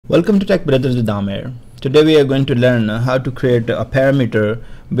Welcome to Tech Brothers with Amir. Today we are going to learn how to create a parameter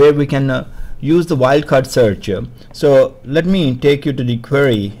where we can use the wildcard search. So let me take you to the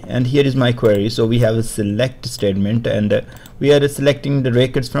query, and here is my query. So we have a select statement, and we are selecting the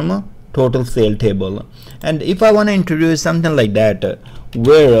records from a total sale table. And if I want to introduce something like that,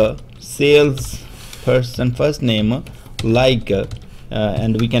 where sales person first name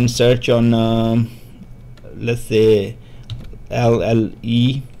and we can search on let's say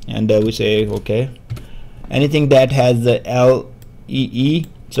LLE, and we say okay, anything that has the LEE,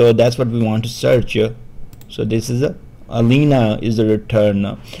 so that's what we want to search. So this is Alina is the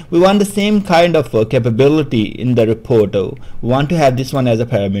return. We want the same kind of capability in the report. We want to have this one as a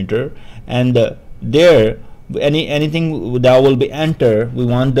parameter, and there anything that will be entered, we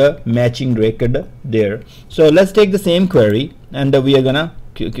want the matching record there. So let's take the same query, and we are gonna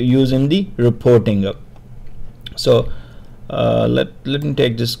use in the reporting. So let me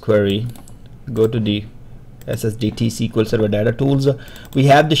take this query, go to the SSDT SQL Server Data Tools. We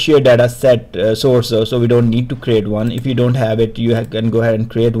have the shared data set source, so we don't need to create one. If you don't have it, you can go ahead and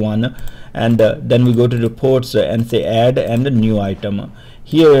create one, and then we go to reports and say add and a new item.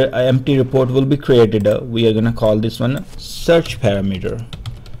 Here an empty report will be created. We are gonna call this one search parameter,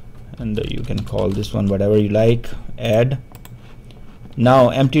 and you can call this one whatever you like. Add. Now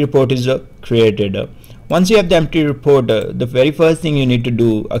empty report is created. Once you have the empty report, the very first thing you need to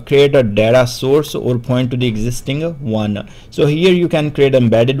do, create a data source or point to the existing one. So here you can create an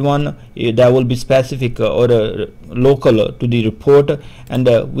embedded one that will be specific or local to the report,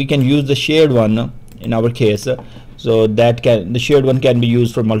 and we can use the shared one in our case. So that the shared one can be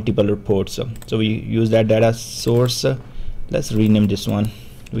used for multiple reports. So we use that data source. Let's rename this one.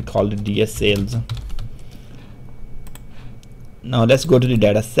 We call it DS sales. Now let's go to the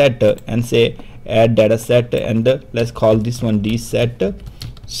data set and say add data set, and let's call this one D set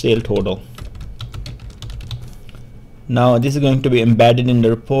sale total. Now this is going to be embedded in the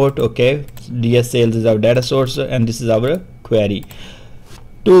report. Okay, DS sales is our data source, and this is our query.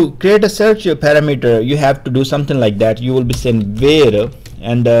 To create a search parameter, you have to do something like that. You will be saying where,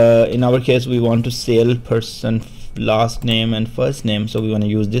 and in our case we want to sale person last name and first name, so we want to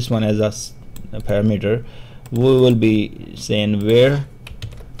use this one as a parameter. We will be saying where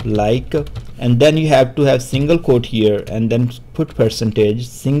like, and then you have to have single quote here, and then put percentage,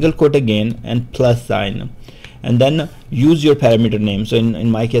 single quote again, and plus sign, and then use your parameter name. So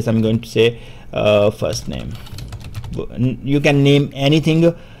in my case I'm going to say first name. You can name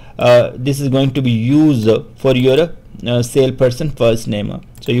anything. This is going to be used for your salesperson first name,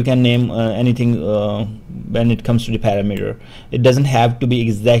 so you can name anything when it comes to the parameter. It doesn't have to be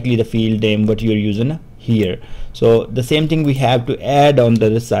exactly the field name what you're using here. So the same thing we have to add on the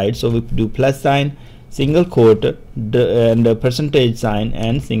other side. So we do plus sign, single quote, and the percentage sign,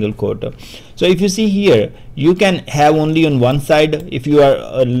 and single quote. So if you see here, you can have only on one side. If you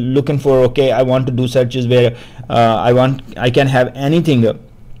are looking for, okay, I want to do searches where I can have anything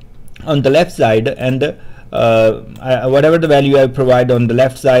on the left side, and whatever the value I provide on the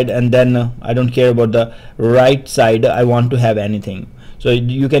left side, and then I don't care about the right side, I want to have anything. So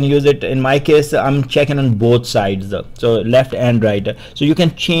you can use it. In my case I'm checking on both sides, so left and right. So you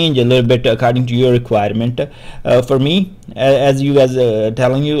can change a little bit according to your requirement. For me, as you guys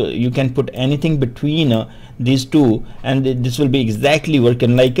telling you, you can put anything between these two, and this will be exactly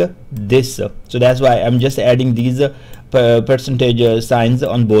working like this. So that's why I'm just adding these percentage signs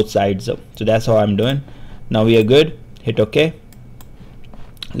on both sides. So that's how I'm doing. Now we are good. Hit OK.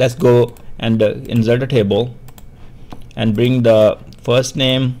 Let's go and insert a table and bring the first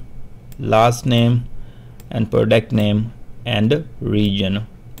name, last name, and product name and region.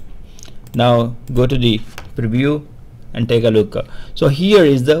 Now go to the preview and take a look. So here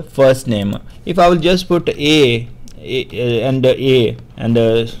is the first name. If I will just put A and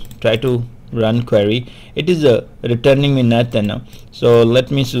try to run query, it is returning me nothing. So let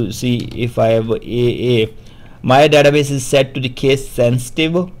me see if I have AA. My database is set to the case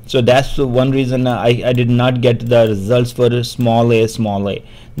sensitive, so that's one reason I did not get the results for small a.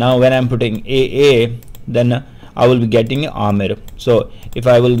 Now when I'm putting AA, then I will be getting Amir. So if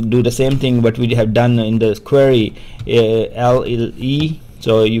I will do the same thing what we have done in the query, LLE,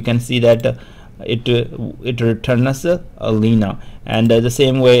 so you can see that it returns Alina. And the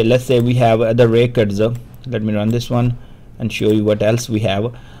same way, let's say we have other records. Let me run this one and show you what else we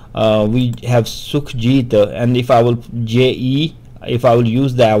have. We have Sukhjit, and if I will JE, if I will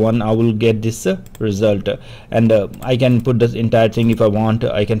use that one, I will get this result. And I can put this entire thing if I want.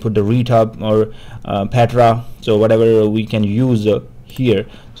 I can put the Rita or Petra, so whatever we can use here.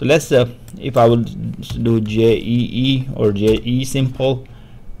 So let's if I will do JEE or JE simple,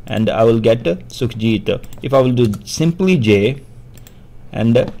 and I will get Sukhjit. If I will do simply J,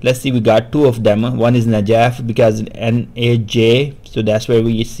 and let's see, we got two of them. One is Najaf because NAJ, so that's where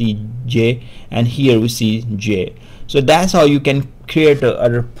we see J, and here we see J. So that's how you can create a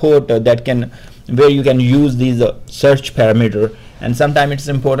report that can, where you can use these search parameter. And sometimes it's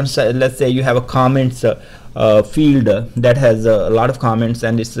important, so let's say you have a comments field that has a lot of comments,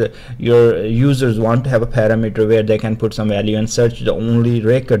 and it's your users want to have a parameter where they can put some value and search the only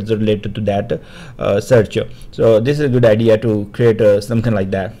records related to that search. So this is a good idea to create something like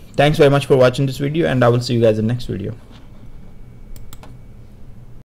that. Thanks very much for watching this video, and I will see you guys in the next video.